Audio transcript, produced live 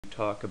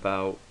talk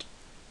about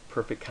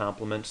perfect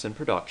complements in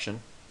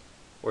production,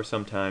 or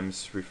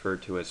sometimes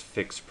referred to as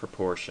fixed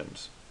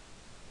proportions.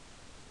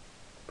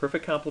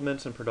 Perfect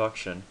complements in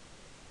production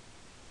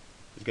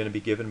is going to be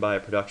given by a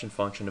production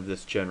function of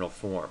this general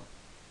form.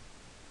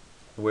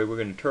 The way we're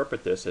going to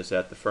interpret this is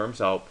that the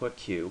firm's output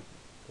Q,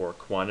 or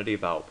quantity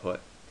of output,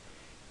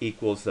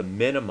 equals the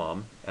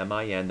minimum,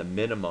 MIN, the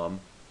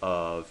minimum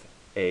of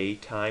A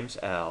times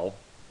L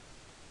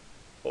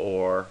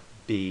or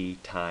B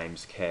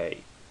times K.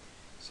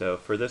 So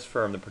for this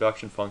firm, the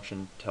production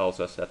function tells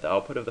us that the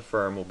output of the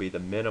firm will be the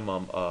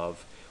minimum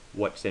of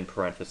what's in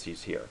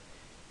parentheses here,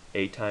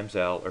 A times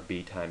L or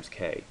B times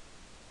K.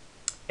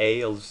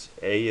 L is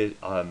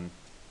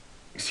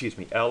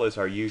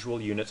our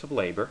usual units of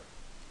labor,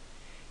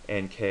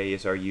 and K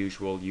is our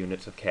usual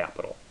units of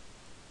capital.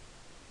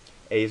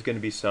 A is going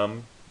to be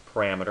some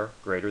parameter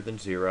greater than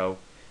 0.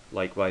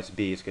 Likewise,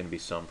 B is going to be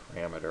some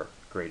parameter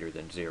greater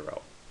than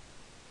 0.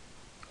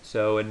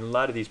 So in a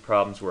lot of these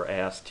problems, we're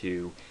asked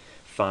to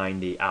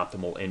find the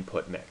optimal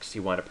input mix.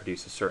 You want to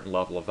produce a certain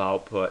level of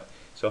output,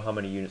 so how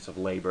many units of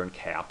labor and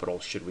capital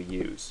should we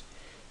use?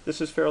 This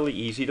is fairly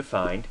easy to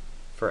find.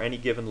 For any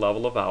given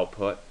level of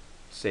output,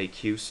 say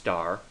Q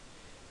star,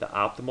 the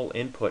optimal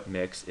input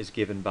mix is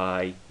given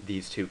by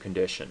these two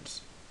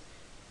conditions.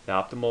 The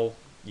optimal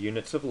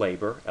units of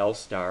labor, L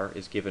star,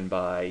 is given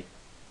by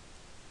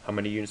how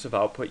many units of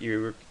output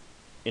you're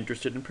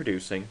interested in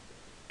producing,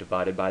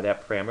 divided by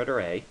that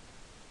parameter A.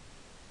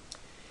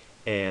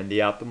 And the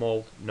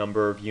optimal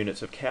number of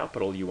units of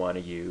capital you want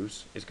to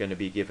use is going to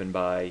be given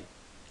by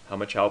how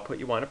much output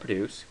you want to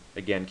produce,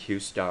 again Q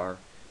star,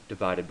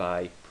 divided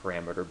by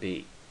parameter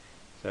B.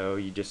 So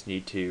you just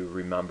need to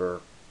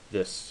remember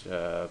this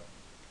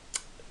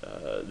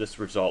this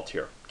result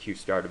here. Q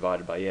star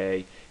divided by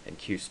A and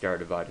Q star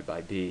divided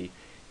by B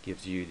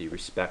gives you the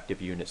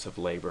respective units of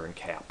labor and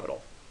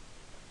capital.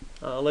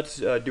 Let's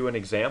do an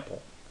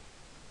example.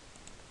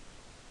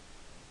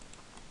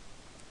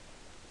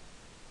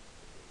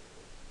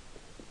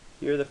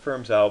 Here the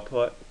firm's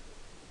output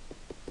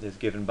is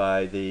given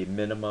by the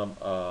minimum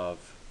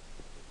of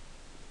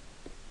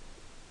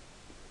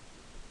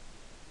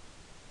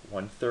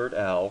 1/3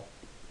 L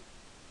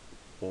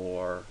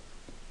or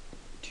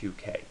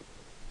 2K.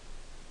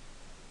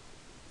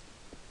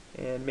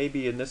 And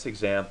maybe in this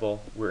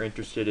example we're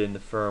interested in the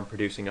firm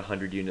producing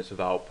 100 units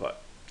of output.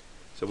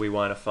 So we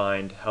want to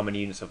find how many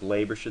units of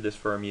labor should this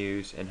firm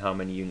use and how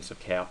many units of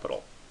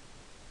capital.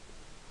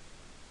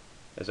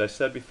 As I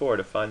said before,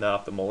 to find the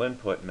optimal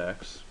input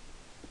mix,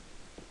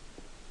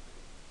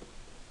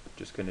 I'm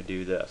just going to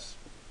do this.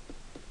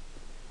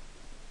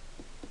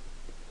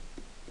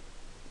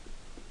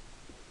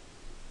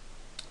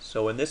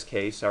 So in this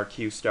case, our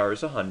Q star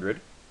is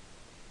 100,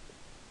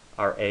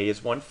 our A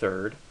is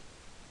 1/3.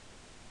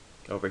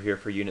 Over here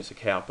for units of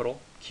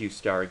capital, Q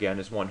star again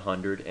is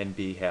 100 and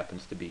B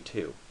happens to be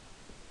 2.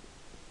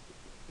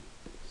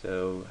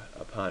 So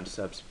upon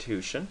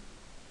substitution,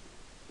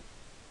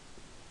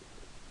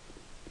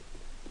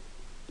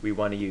 we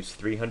want to use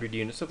 300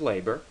 units of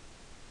labor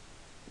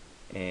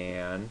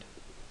and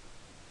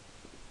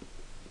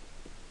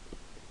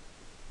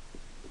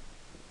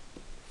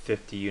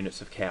 50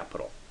 units of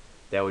capital.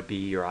 That would be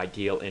your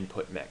ideal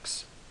input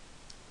mix.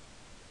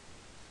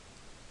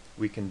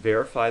 We can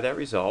verify that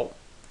result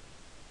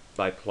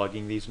by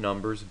plugging these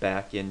numbers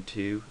back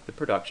into the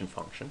production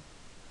function.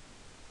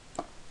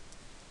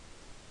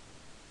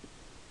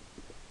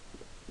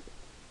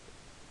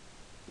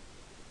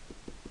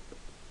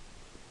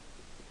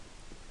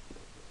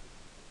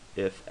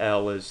 If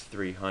L is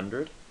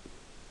 300,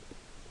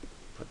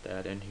 put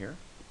that in here.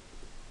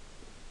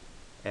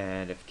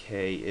 And if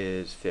K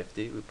is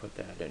 50, we put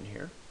that in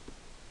here.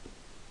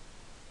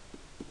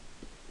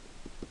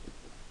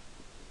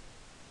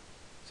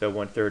 So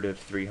 1/3 of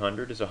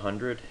 300 is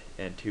 100,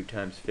 and 2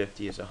 times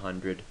 50 is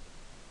 100.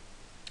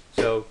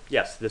 So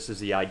yes, this is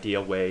the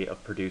ideal way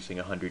of producing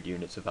 100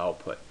 units of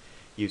output,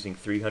 using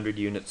 300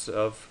 units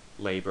of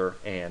labor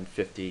and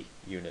 50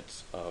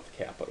 units of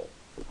capital.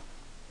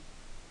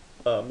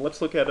 Let's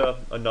look at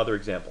another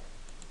example.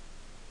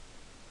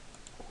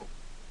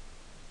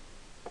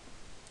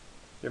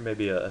 There may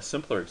be a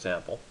simpler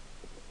example.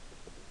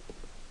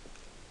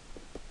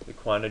 The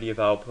quantity of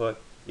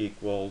output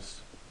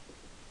equals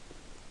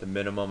the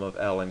minimum of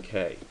L and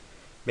K.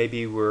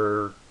 Maybe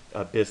we're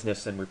a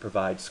business and we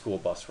provide school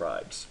bus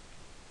rides.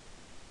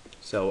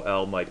 So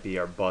L might be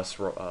our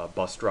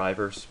bus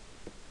drivers,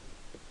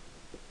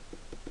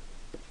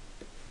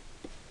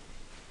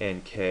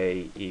 and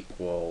K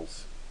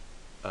equals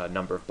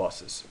number of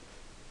buses.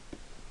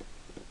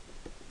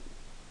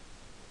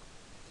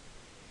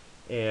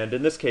 And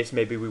in this case,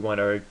 maybe we want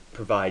to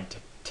provide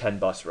 10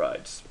 bus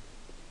rides.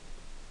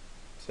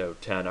 So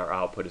 10, our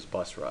output is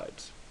bus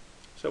rides.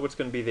 So what's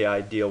going to be the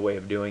ideal way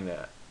of doing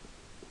that?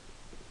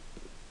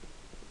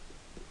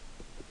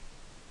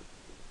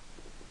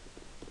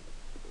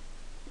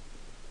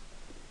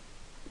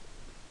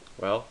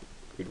 Well,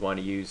 we'd want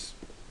to use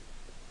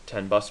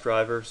 10 bus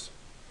drivers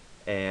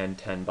and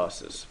 10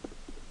 buses.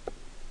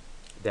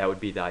 that would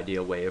be the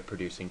ideal way of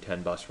producing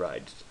 10 bus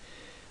rides.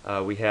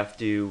 We have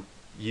to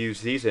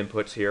use these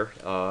inputs here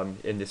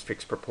in this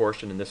fixed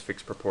proportion, and this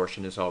fixed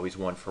proportion is always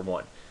 1 for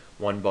 1.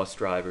 One bus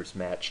driver is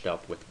matched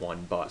up with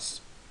one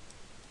bus.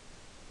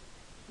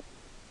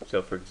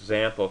 So for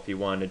example, if you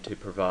wanted to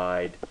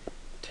provide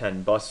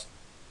 10 bus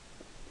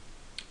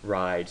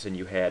rides and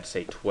you had,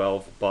 say,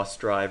 12 bus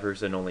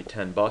drivers and only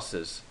 10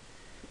 buses,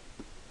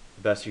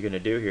 the best you're going to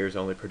do here is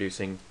only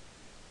producing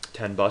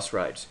 10 bus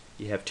rides.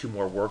 You have 2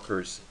 more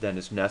workers than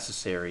is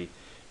necessary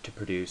to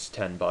produce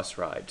 10 bus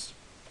rides.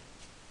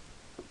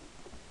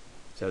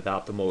 So the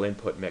optimal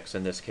input mix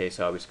in this case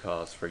always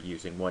calls for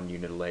using 1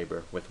 unit of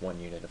labor with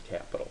 1 unit of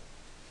capital.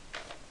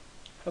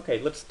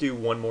 Okay, let's do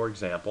one more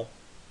example.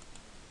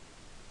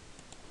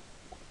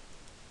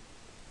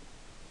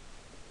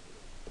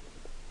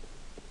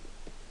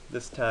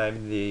 This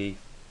time the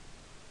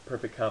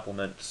perfect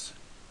complement's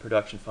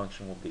production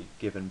function will be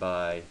given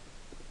by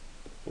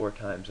 4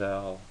 times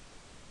L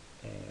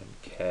and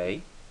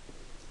K.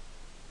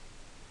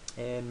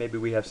 And maybe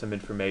we have some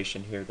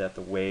information here that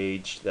the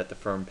wage that the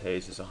firm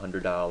pays is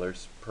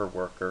 $100 per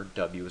worker.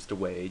 W is the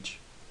wage.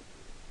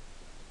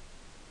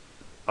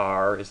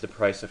 R is the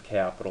price of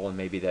capital, and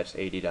maybe that's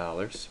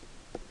 $80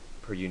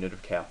 per unit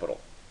of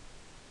capital.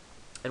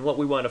 And what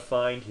we want to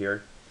find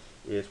here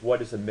is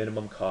what is the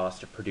minimum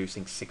cost of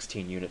producing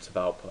 16 units of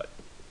output.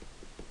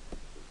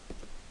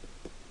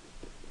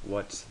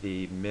 What's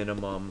the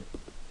minimum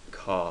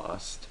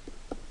cost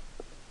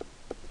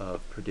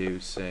of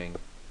producing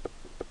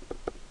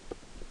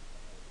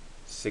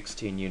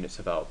 16 units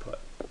of output?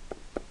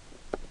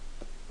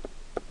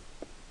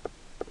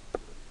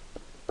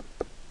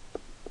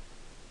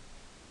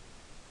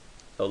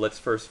 So let's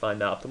first find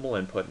the optimal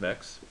input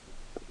mix.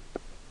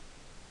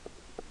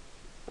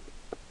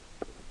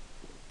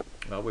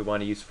 Well, we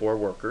want to use 4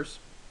 workers.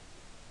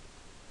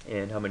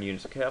 And how many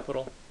units of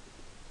capital?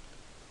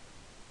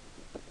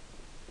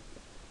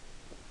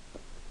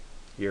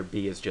 Here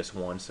B is just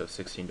 1, so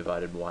 16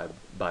 divided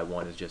by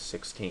 1 is just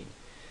 16.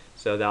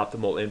 So the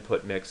optimal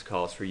input mix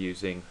calls for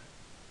using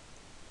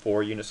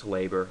 4 units of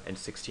labor and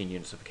 16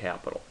 units of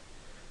capital.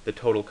 The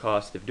total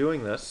cost of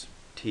doing this,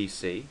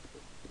 TC,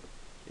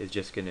 is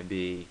just going to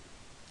be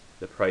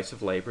the price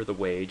of labor, the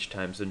wage,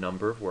 times the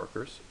number of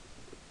workers,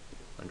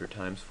 100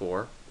 times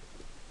 4,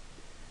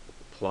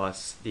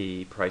 plus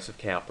the price of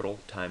capital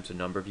times the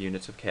number of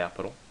units of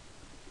capital,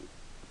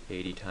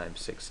 80 times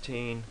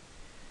 16,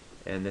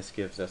 and this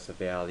gives us a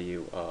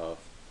value of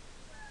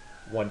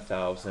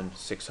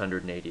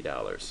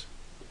 $1,680.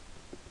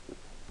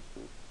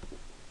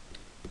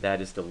 That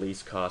is the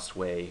least cost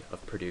way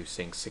of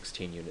producing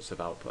 16 units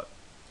of output.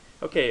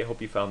 Okay, I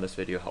hope you found this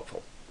video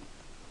helpful.